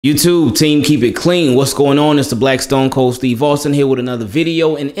YouTube team, keep it clean. What's going on? It's the Black Stone Cold Steve Austin here with another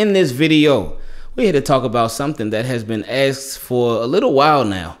video. And in this video, we're here to talk about something that has been asked for a little while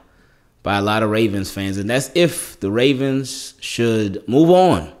now by a lot of Ravens fans. And that's if the Ravens should move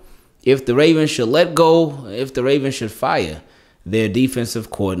on, if the Ravens should let go, if the Ravens should fire their defensive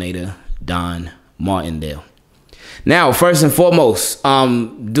coordinator, Don Martindale. Now, first and foremost,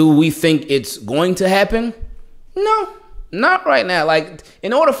 do we think it's going to happen? No. Not right now. Like,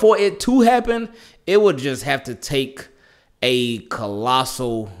 in order for it to happen, it would just have to take a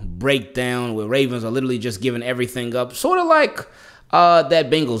colossal breakdown where Ravens are literally just giving everything up. Sort of like that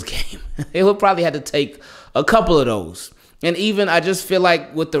Bengals game. It would probably have to take a couple of those. And even I just feel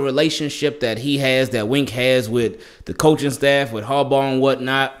like with the relationship that he has, that Wink has with the coaching staff, with Harbaugh and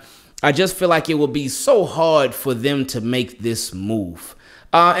whatnot, I just feel like it would be so hard for them to make this move.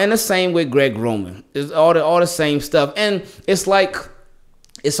 And the same with Greg Roman. It's all the same stuff. And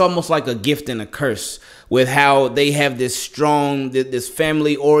it's almost like a gift and a curse with how they have this strong, this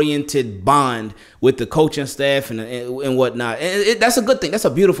family-oriented bond with the coaching staff and whatnot. And that's a good thing. That's a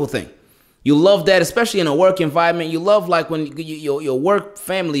beautiful thing. You love that, especially in a work environment. You love like when your work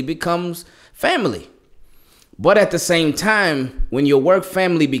family becomes family. But at the same time, when your work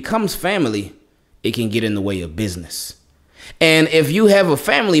family becomes family, it can get in the way of business. And if you have a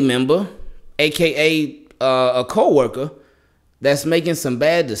family member, aka a coworker, that's making some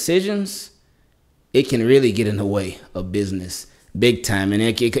bad decisions, it can really get in the way of business big time. And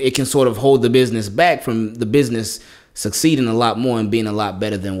it can sort of hold the business back from the business succeeding a lot more and being a lot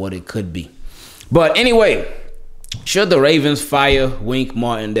better than what it could be. But anyway, should the Ravens fire Wink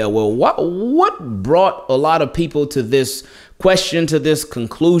Martindale? Well, what brought a lot of people to this question, to this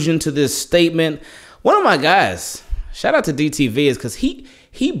conclusion, to this statement? One of my guys, shout out to DTV, because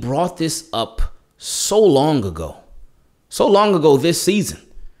he brought this up so long ago this season.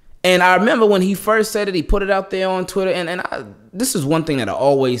 And I remember when he first said it, he put it out there on Twitter. And this is one thing that I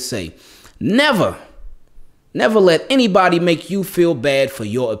always say. Never let anybody make you feel bad for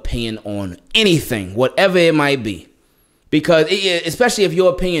your opinion on anything, whatever it might be. Because especially if your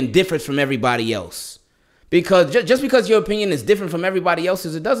opinion differs from everybody else. Because just because your opinion is different from everybody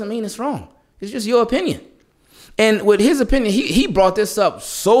else's, it doesn't mean it's wrong. It's just your opinion. And with his opinion, he brought this up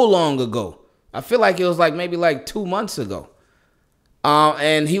so long ago. I feel like it was maybe 2 months ago.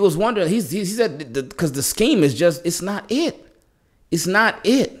 And he was wondering, he said, because the scheme is just, it's not it. It's not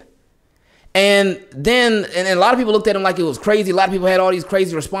it. And then, and a lot of people looked at him like it was crazy. A lot of people had all these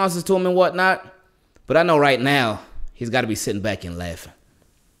crazy responses to him and whatnot. But I know right now, he's got to be sitting back and laughing.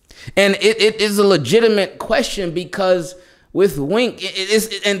 And it is a legitimate question because with Wink,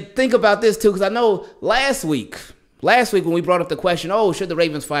 and think about this too, because I know last week when we brought up the question, oh, should the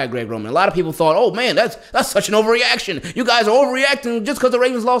Ravens fire Greg Roman? A lot of people thought, oh man, that's such an overreaction. You guys are overreacting just because the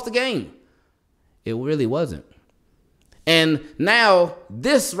Ravens lost the game. It really wasn't. And now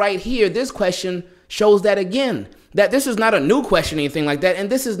this right here, this question shows that again, that this is not a new question or anything like that. And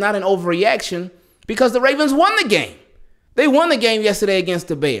this is not an overreaction because the Ravens won the game. They won the game yesterday against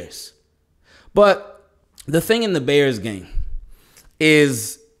the Bears. But the thing in the Bears game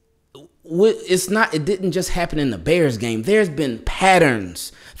is it didn't just happen in the Bears game. There's been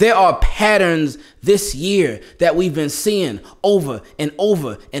patterns. There are patterns this year that we've been seeing over and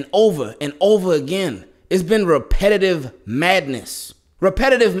over and over and over again. It's been repetitive madness.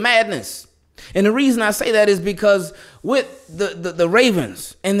 Repetitive madness. And the reason I say that is because with the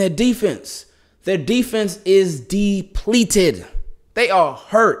Ravens and their defense is depleted. They are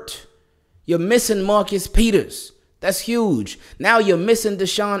hurt. You're missing Marcus Peters. That's huge. Now you're missing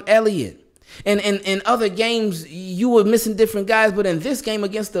Deshaun Elliott. And in other games, you were missing different guys. But in this game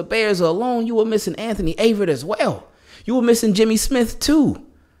against the Bears alone, you were missing Anthony Averett as well. You were missing Jimmy Smith too.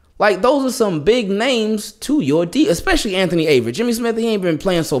 Like, those are some big names to your D, especially Anthony Averett. Jimmy Smith, he ain't been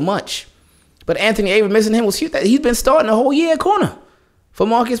playing so much. But Anthony Averett, missing him was huge. He's been starting the whole year at corner for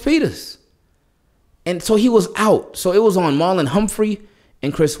Marcus Peters. And so he was out. So it was on Marlon Humphrey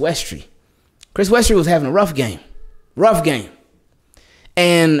and Chris Westry. Chris Westry was having a rough game. Rough game.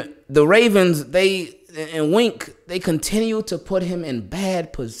 And the Ravens, and Wink, they continue to put him in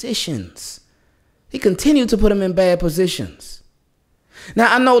bad positions. They continue to put him in bad positions.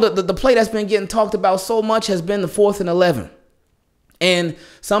 Now, I know that the play that's been getting talked about so much has been the 4th and 11. And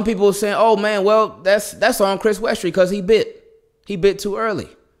some people are saying, oh, man, well, that's on Chris Westry because he bit. He bit too early.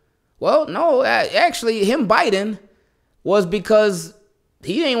 Well, no, actually, him biting was because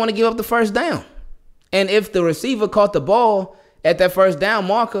he didn't want to give up the first down. And if the receiver caught the ball at that first down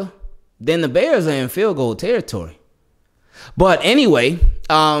marker, then the Bears are in field goal territory. But anyway,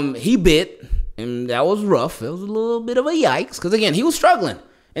 he bit, and that was rough. It was a little bit of a yikes because, again, he was struggling.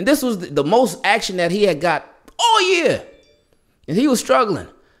 And this was the most action that he had got all year. And he was struggling.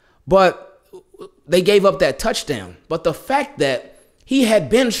 But they gave up that touchdown. But the fact that he had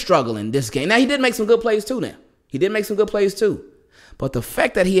been struggling this game. Now, he did make some good plays too now. He did make some good plays too. But the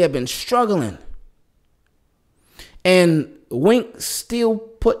fact that he had been struggling and Wink still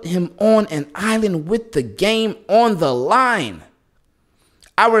put him on an island with the game on the line.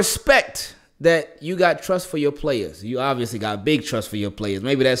 I respect that you got trust for your players. You obviously got big trust for your players.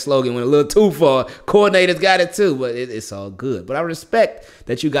 Maybe that slogan went a little too far. Coordinators got it too, but it's all good. But I respect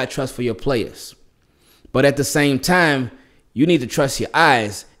that you got trust for your players. But at the same time, you need to trust your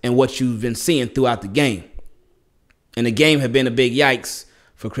eyes and what you've been seeing throughout the game. And the game had been a big yikes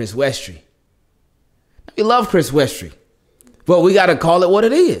for Chris Westry. We love Chris Westry. But we got to call it what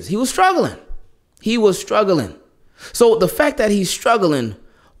it is. He was struggling. He was struggling. So the fact that he's struggling,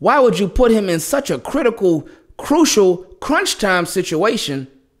 why would you put him in such a critical, crucial, crunch time situation?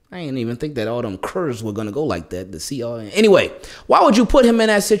 I didn't even think that all them curves were going to go like that. Anyway, why would you put him in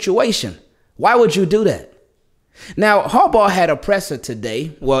that situation? Why would you do that? Now, Harbaugh had a presser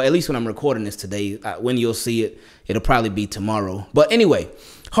today. Well, at least when I'm recording this today, when you'll see it, it'll probably be tomorrow. But anyway,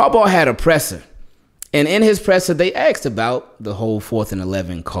 Harbaugh had a presser. And in his presser, they asked about the whole 4th and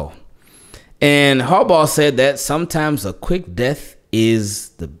 11 call. And Harbaugh said that sometimes a quick death is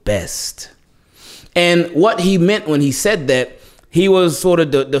the best. And what he meant when he said that, he was sort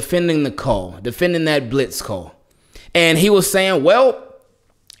of defending the call, defending that blitz call. And he was saying, well,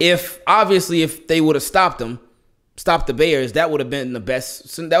 if they would have stopped the Bears, that would have been the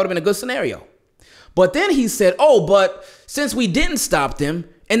best. That would have been a good scenario. But then he said, oh, but since we didn't stop them,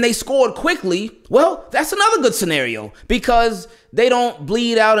 and they scored quickly, well, that's another good scenario because they don't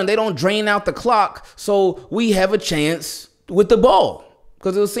bleed out and they don't drain out the clock, so we have a chance with the ball.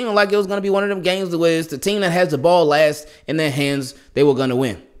 Because it was seeming like it was going to be one of them games where it's the team that has the ball last in their hands, they were going to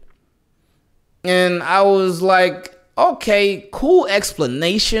win. And I was like, okay, cool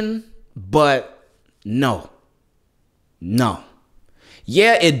explanation, but no.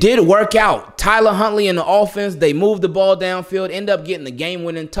 Yeah, it did work out. Tyler Huntley in the offense, they moved the ball downfield, end up getting the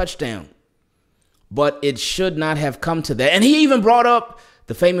game-winning touchdown. But it should not have come to that. And he even brought up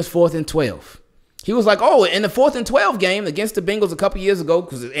the famous 4th and 12. He was like, oh, in the 4th and 12 game against the Bengals a couple years ago,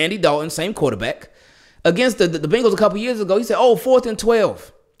 because it's Andy Dalton, same quarterback, against the Bengals a couple years ago, he said, oh, 4th and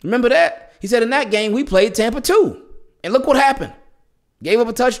 12. Remember that? He said, in that game, we played Tampa 2. And look what happened. Gave up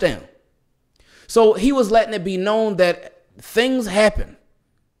a touchdown. So he was letting it be known that things happen.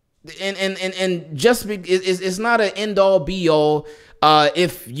 And just it's not an end all be all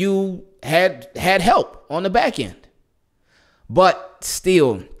if you had help on the back end. But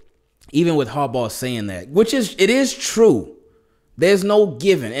still, even with Harbaugh saying that, it is true. There's no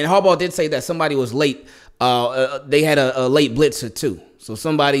giving. And Harbaugh did say that somebody was late. They had a late blitzer too. So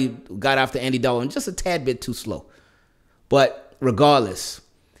somebody got after Andy Dalton just a tad bit too slow. But regardless,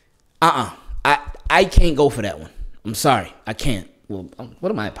 I can't go for that one. I'm sorry. I can't. Well,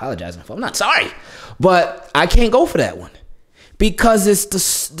 what am I apologizing for? I'm not sorry. But I can't go for that one. Because it's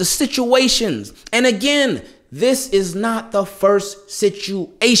the situations. And again, this is not the first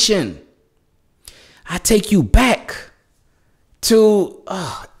situation. I take you back to,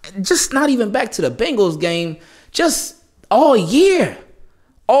 just not even back to the Bengals game, just all year.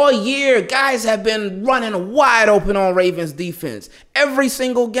 All year, guys have been running wide open on Ravens defense. Every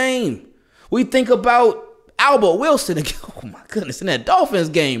single game. We think about Albert Wilson, oh my goodness, in that Dolphins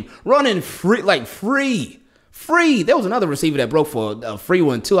game, running free, like free. There was another receiver that broke for a free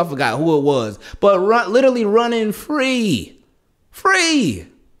one too. I forgot who it was, but literally running free.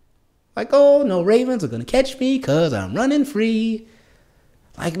 Like, oh no, Ravens are gonna catch me because I'm running free.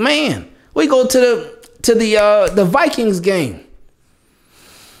 Like, man, we go to the Vikings game.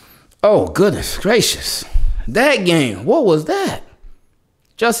 Oh goodness gracious, that game. What was that?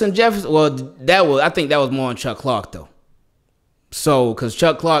 Justin Jefferson, well, I think that was more on Chuck Clark, though. So, because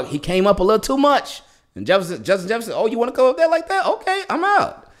Chuck Clark, he came up a little too much. And Justin Jefferson, oh, you want to go up there like that? Okay, I'm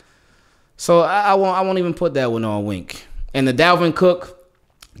out. So, I won't even put that one on Wink. And the Dalvin Cook,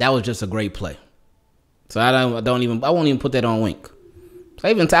 that was just a great play. So, I won't even put that on Wink. So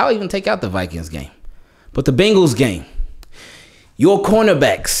I'll even take out the Vikings game. But the Bengals game, your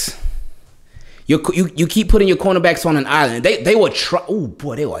cornerbacks, you keep putting your cornerbacks on an island. They were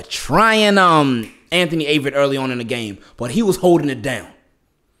trying Anthony Averett early on in the game, but he was holding it down.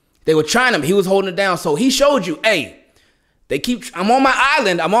 They were trying him. He was holding it down. So he showed you, hey, I'm on my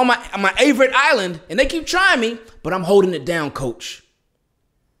island. I'm on my Averett island, and they keep trying me, but I'm holding it down, coach.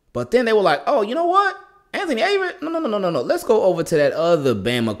 But then they were like, oh, you know what? Anthony Averett? No. Let's go over to that other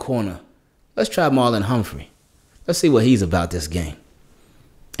Bama corner. Let's try Marlon Humphrey. Let's see what he's about this game.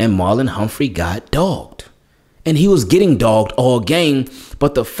 And Marlon Humphrey got dogged. And he was getting dogged all game.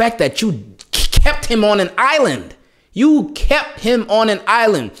 But the fact that you kept him on an island. You kept him on an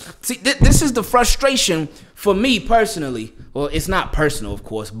island. See, this is the frustration for me personally. Well, it's not personal, of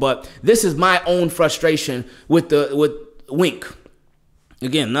course, but this is my own frustration with Wink.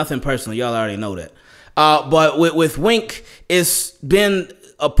 Again, nothing personal. Y'all already know that. But with Wink, it's been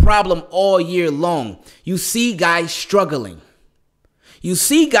a problem all year long. You see guys struggling. You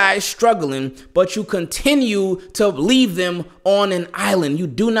see guys struggling, but you continue to leave them on an island. You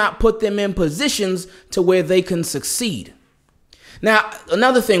do not put them in positions to where they can succeed. Now,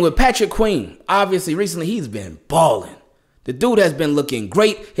 another thing with Patrick Queen, obviously recently he's been balling. The dude has been looking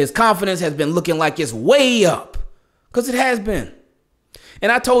great. His confidence has been looking like it's way up, because it has been.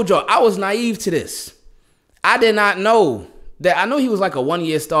 And I told y'all, I was naive to this. I did not know that. I know he was like a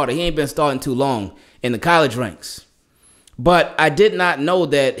one-year starter. He ain't been starting too long in the college ranks. But I did not know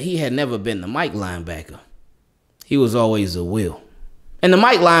that he had never been the Mike linebacker. He was always a Will. And the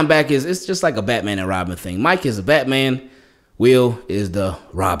Mike linebacker it's just like a Batman and Robin thing. Mike is the Batman. Will is the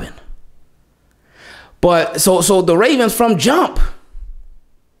Robin. But so the Ravens from jump.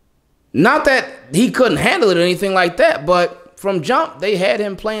 Not that he couldn't handle it or anything like that, but from jump, they had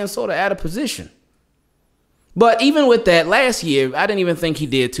him playing sort of out of position. But even with that, last year, I didn't even think he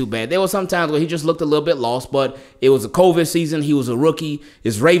did too bad. There were some times where he just looked a little bit lost, but it was a COVID season. He was a rookie.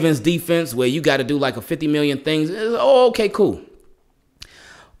 It's Ravens defense where you got to do like a 50 million things. Oh, okay, cool.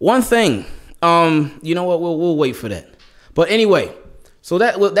 One thing, you know what? We'll wait for that. But anyway, so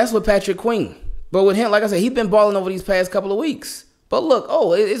that's with Patrick Queen. But with him, like I said, he's been balling over these past couple of weeks. But look,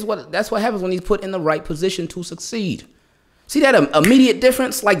 that's what happens when he's put in the right position to succeed. See that immediate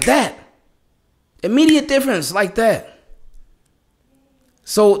difference like that? Immediate difference like that.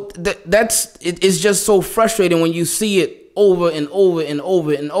 So it's just so frustrating when you see it over and over and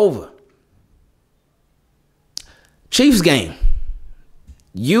over and over. Chiefs game.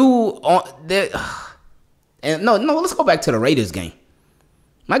 And no, let's go back to the Raiders game.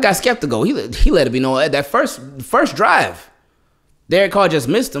 My guy Skeptical, he let it be known at that first drive. Derek Carr just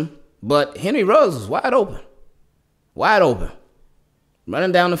missed him, but Henry Ruggs was wide open. Wide open.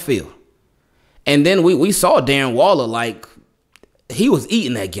 Running down the field. And then we saw Darren Waller like he was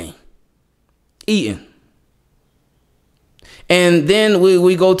eating that game. Eating. And then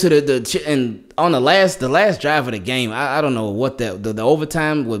we go to and on the last drive of the game, I don't know what the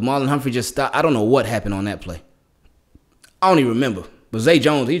overtime with Marlon Humphrey just stopped. I don't know what happened on that play. I don't even remember. But Zay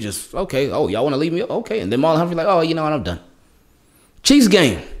Jones, he just, okay, oh, y'all want to leave me? Okay. And then Marlon Humphrey like, oh, you know what, I'm done. Chiefs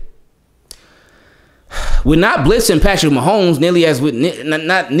game. We're not blitzing Patrick Mahomes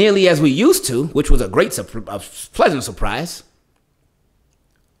not nearly as we used to, which was a pleasant surprise.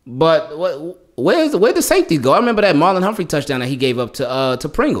 But where'd the safety go? I remember that Marlon Humphrey touchdown that he gave up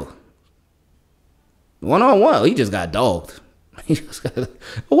to Pringle. 1-on-1, he just got dogged.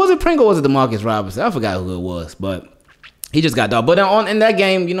 Was it Pringle or was it DeMarcus Robinson? I forgot who it was, but he just got dogged. But in that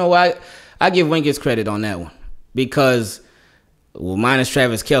game, you know what? I give Wink his credit on that one because. Well, minus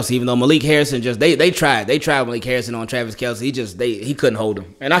Travis Kelce, even though Malik Harrison they tried Malik Harrison on Travis Kelce. He couldn't hold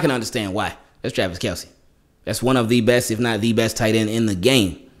him. And I can understand why. That's Travis Kelce. That's one of the best, if not the best tight end in the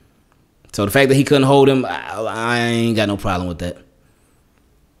game. So the fact that he couldn't hold him, I ain't got no problem with that.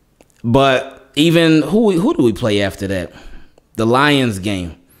 But even who do we play after that? The Lions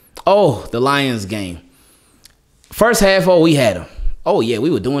game. Oh, the Lions game. First half, we had them. Oh yeah, we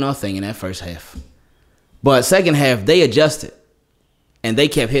were doing our thing in that first half. But second half, they adjusted. And they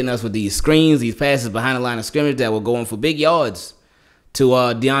kept hitting us with these screens, these passes behind the line of scrimmage that were going for big yards to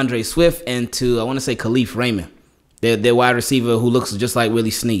DeAndre Swift and to, I want to say, Khalif Raymond, their wide receiver who looks just like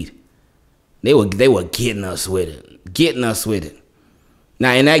Willie Snead. They were getting us with it.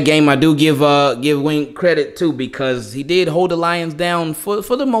 Now, in that game, I do give Wink credit, too, because he did hold the Lions down for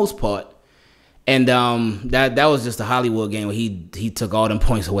the most part. And that was just a Hollywood game where he took all them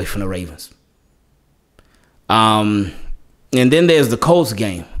points away from the Ravens. And then there's the Colts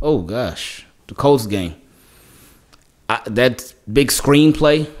game. Oh, gosh. The Colts game. That big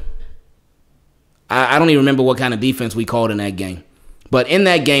screenplay. I don't even remember what kind of defense we called in that game. But in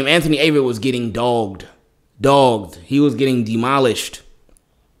that game, Anthony Averett was getting dogged. He was getting demolished.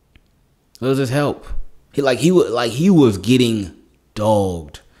 Where was his help? He was getting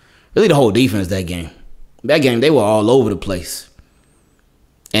dogged. Really, the whole defense that game. That game, they were all over the place.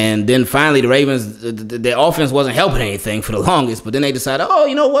 And then finally, the Ravens, their offense wasn't helping anything for the longest. But then they decided, oh,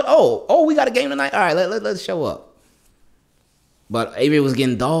 you know what? Oh, we got a game tonight. All right, let's show up. But Avery was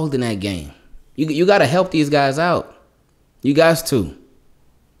getting dogged in that game. You got to help these guys out. You guys too.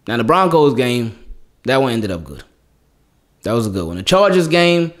 Now, the Broncos game, that one ended up good. That was a good one. The Chargers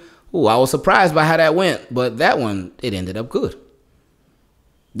game, ooh, I was surprised by how that went, but that one, it ended up good.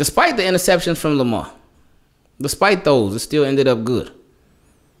 Despite the interceptions from Lamar, despite those, it still ended up good.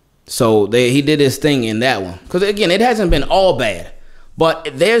 So he did his thing in that one. Because, again, it hasn't been all bad. But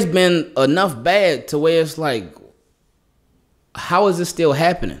there's been enough bad to where it's like, how is this still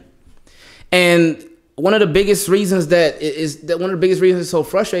happening? And one of the biggest reasons it's so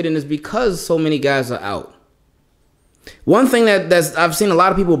frustrating is because so many guys are out. One thing that's I've seen a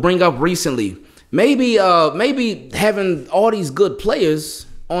lot of people bring up recently, maybe having all these good players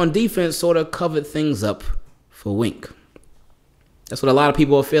on defense sort of covered things up for Wink. That's what a lot of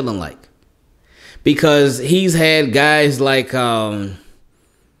people are feeling like. Because he's had guys like,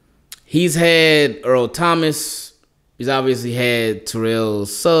 he's had Earl Thomas. He's obviously had Terrell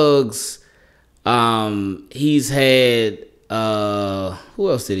Suggs. He's had, who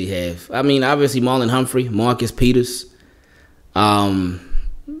else did he have? I mean, obviously Marlon Humphrey, Marcus Peters,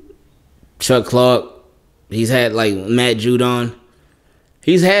 Chuck Clark. He's had like Matt Judon.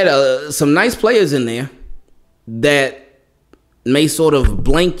 He's had some nice players in there that may sort of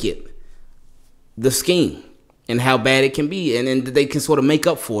blanket the scheme and how bad it can be, and they can sort of make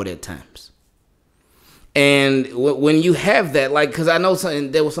up for it at times. And when you have that, like, because I know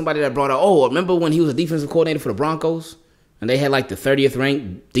there was somebody that brought up, oh, remember when he was a defensive coordinator for the Broncos? And they had like the 30th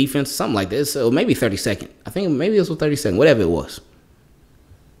ranked defense, something like this, or maybe 32nd. I think maybe it was 32nd, whatever it was.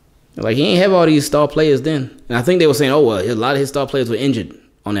 Like, he ain't have all these star players then. And I think they were saying, oh, well, a lot of his star players were injured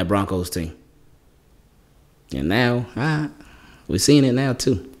on that Broncos team. And now, we're seeing it now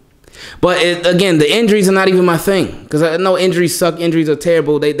too. But again, the injuries are not even my thing. Because I know injuries suck. Injuries are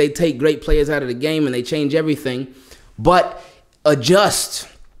terrible. They take great players out of the game and they change everything. But adjust.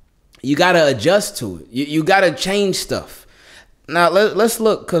 You got to adjust to it. You got to change stuff. Now, let's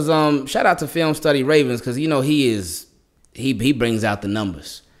look. Because shout out to Film Study Ravens. Because, you know, he brings out the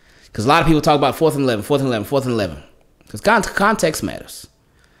numbers. Because a lot of people talk about 4th and 11, 4th and 11, 4th and 11. Because context matters.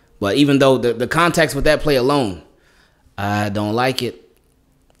 But even though the context with that play alone, I don't like it.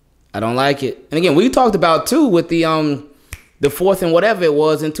 I don't like it. And again, we talked about too with the 4th and whatever it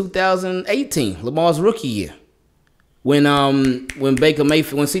was in 2018, Lamar's rookie year, when Baker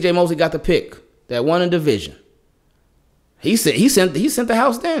Mayfield, when C.J. Mosley got the pick that won a division. He sent the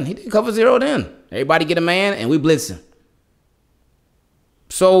house then. He did cover 0 then. Everybody get a man and we blitzing.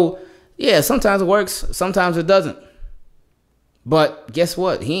 So yeah, sometimes it works, sometimes it doesn't. But guess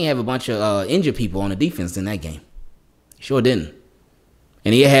what? He ain't have a bunch of injured people on the defense in that game. He sure didn't.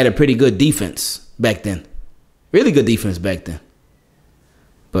 And he had a pretty good defense back then. Really good defense back then.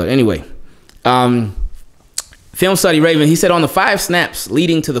 But anyway, Film Study Raven, he said on the 5 snaps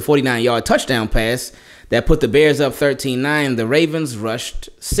leading to the 49-yard touchdown pass that put the Bears up 13-9, the Ravens rushed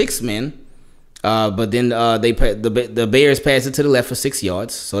 6 men. But then the Bears passed it to the left for 6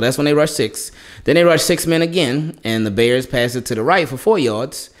 yards. So that's when they rushed 6. Then they rushed 6 men again, and the Bears passed it to the right for 4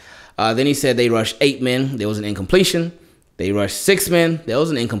 yards. Then he said they rushed 8 men. There was an incompletion. They rushed 6 men. There was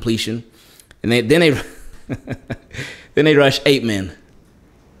an incompletion. And then they rushed 8 men.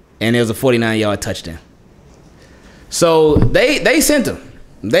 And there was a 49-yard touchdown. So they sent them.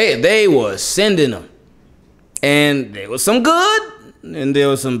 They were sending them. And there was some good, and there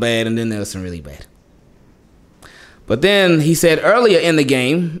was some bad, and then there was some really bad. But then he said earlier in the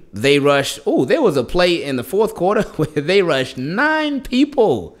game, they rushed. Oh, there was a play in the 4th quarter where they rushed 9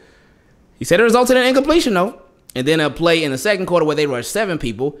 people. He said it resulted in incompletion, though. And then a play in the 2nd quarter where they rushed 7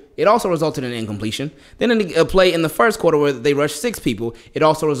 people. It also resulted in an incompletion. Then a play in the 1st quarter where they rushed 6 people. It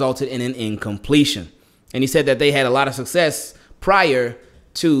also resulted in an incompletion. And he said that they had a lot of success prior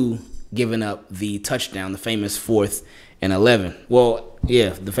to giving up the touchdown, the famous 4th and 11. Well, yeah,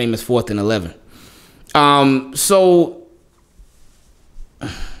 the famous 4th and 11. So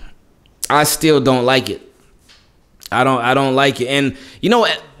I still don't like it. I don't like it. And you know,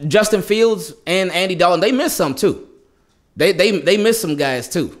 Justin Fields and Andy Dalton, they missed some too. They missed some guys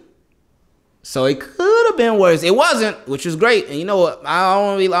too. So it could have been worse. It wasn't, which is great. And you know what? I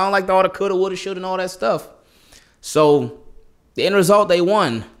don't like all the coulda, woulda, shoulda, and all that stuff. So the end result, they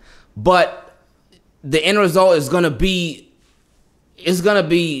won. But the end result is gonna be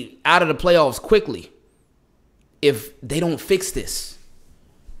out of the playoffs quickly if they don't fix this.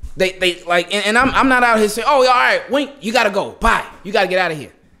 They like, and I'm not out here saying, oh, all right, Wink, you gotta go, bye, you gotta get out of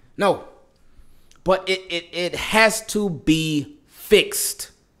here. No, but it has to be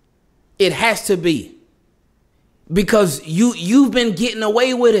fixed. It has to be, because you've been getting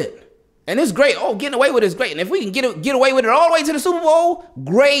away with it, and it's great. Oh, getting away with it is great, and if we can get away with it all the way to the Super Bowl,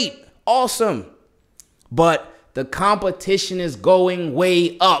 great, awesome. But the competition is going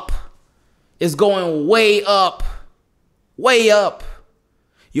way up. It's going way up. Way up.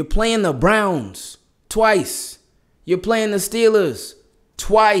 You're playing the Browns twice. You're playing the Steelers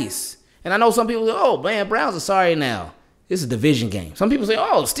twice. And I know some people say, oh, man, Browns are sorry now. It's a division game. Some people say,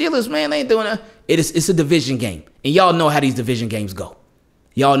 oh, Steelers, man, they ain't doing that. It's a division game. And y'all know how these division games go.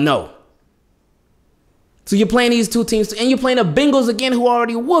 Y'all know. So you're playing these two teams, and you're playing the Bengals again, who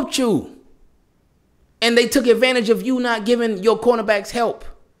already whooped you. And they took advantage of you not giving your cornerbacks help.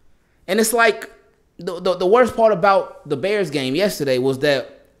 And it's like the worst part about the Bears game yesterday was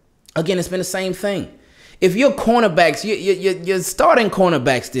that, again, it's been the same thing. If your cornerbacks, your starting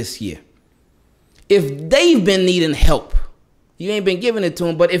cornerbacks this year, if they've been needing help, you ain't been giving it to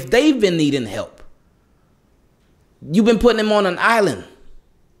them, but if they've been needing help, you've been putting them on an island,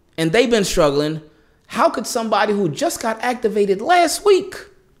 and they've been struggling, how could somebody who just got activated last week,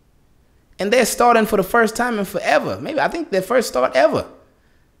 and they're starting for the first time in forever, maybe I think their first start ever,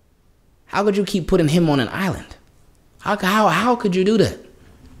 how could you keep putting him on an island? How could you do that?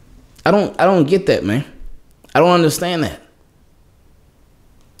 I don't get that, man. I don't understand that.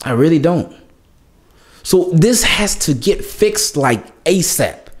 I really don't. So this has to get fixed like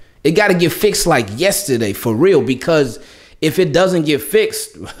ASAP. It got to get fixed like yesterday, for real, because if it doesn't get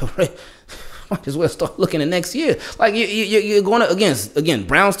fixed, might as well start looking at next year. Like you're going up again,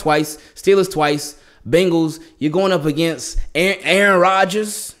 Browns twice, Steelers twice, Bengals. You're going up against Aaron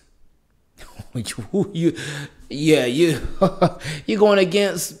Rodgers. You're going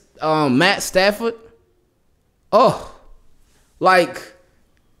against Matt Stafford. Oh, like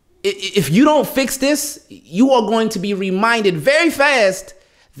if you don't fix this, you are going to be reminded very fast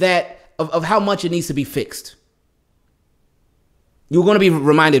that of how much it needs to be fixed. You're going to be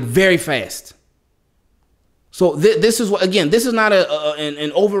reminded very fast. So this is what, again, this is not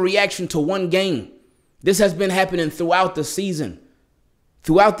an overreaction to one game. This has been happening throughout the season.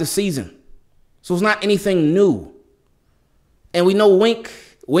 Throughout the season. So it's not anything new. And we know Wink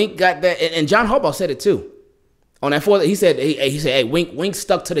got that, and John Harbaugh said it too. On that fourth, he said, hey, Wink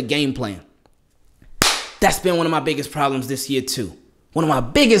stuck to the game plan. That's been one of my biggest problems this year too. One of my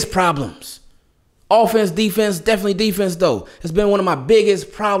biggest problems. Offense, defense, definitely defense though. It's been one of my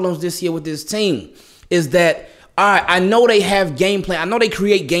biggest problems this year with this team is that, all right, I know they have game plan. I know they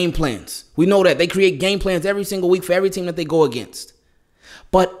create game plans. We know that. They create game plans every single week for every team that they go against.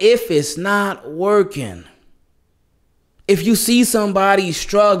 But if it's not working, if you see somebody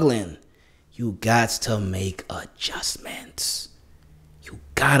struggling, you got to make adjustments. You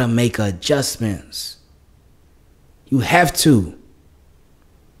got to make adjustments. You have to.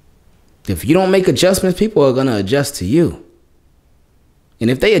 If you don't make adjustments, people are going to adjust to you. And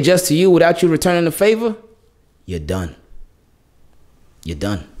if they adjust to you without you returning the favor, you're done. You're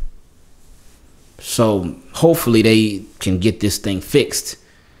done. So hopefully they can get this thing fixed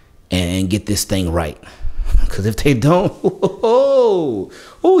and get this thing right. Because if they don't,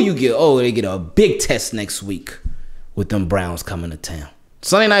 they get a big test next week with them Browns coming to town.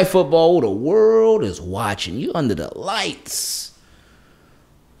 Sunday Night Football, the world is watching. You under the lights.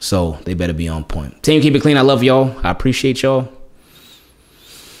 So they better be on point. Team, keep it clean. I love y'all. I appreciate y'all.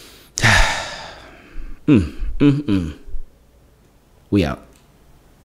 We out.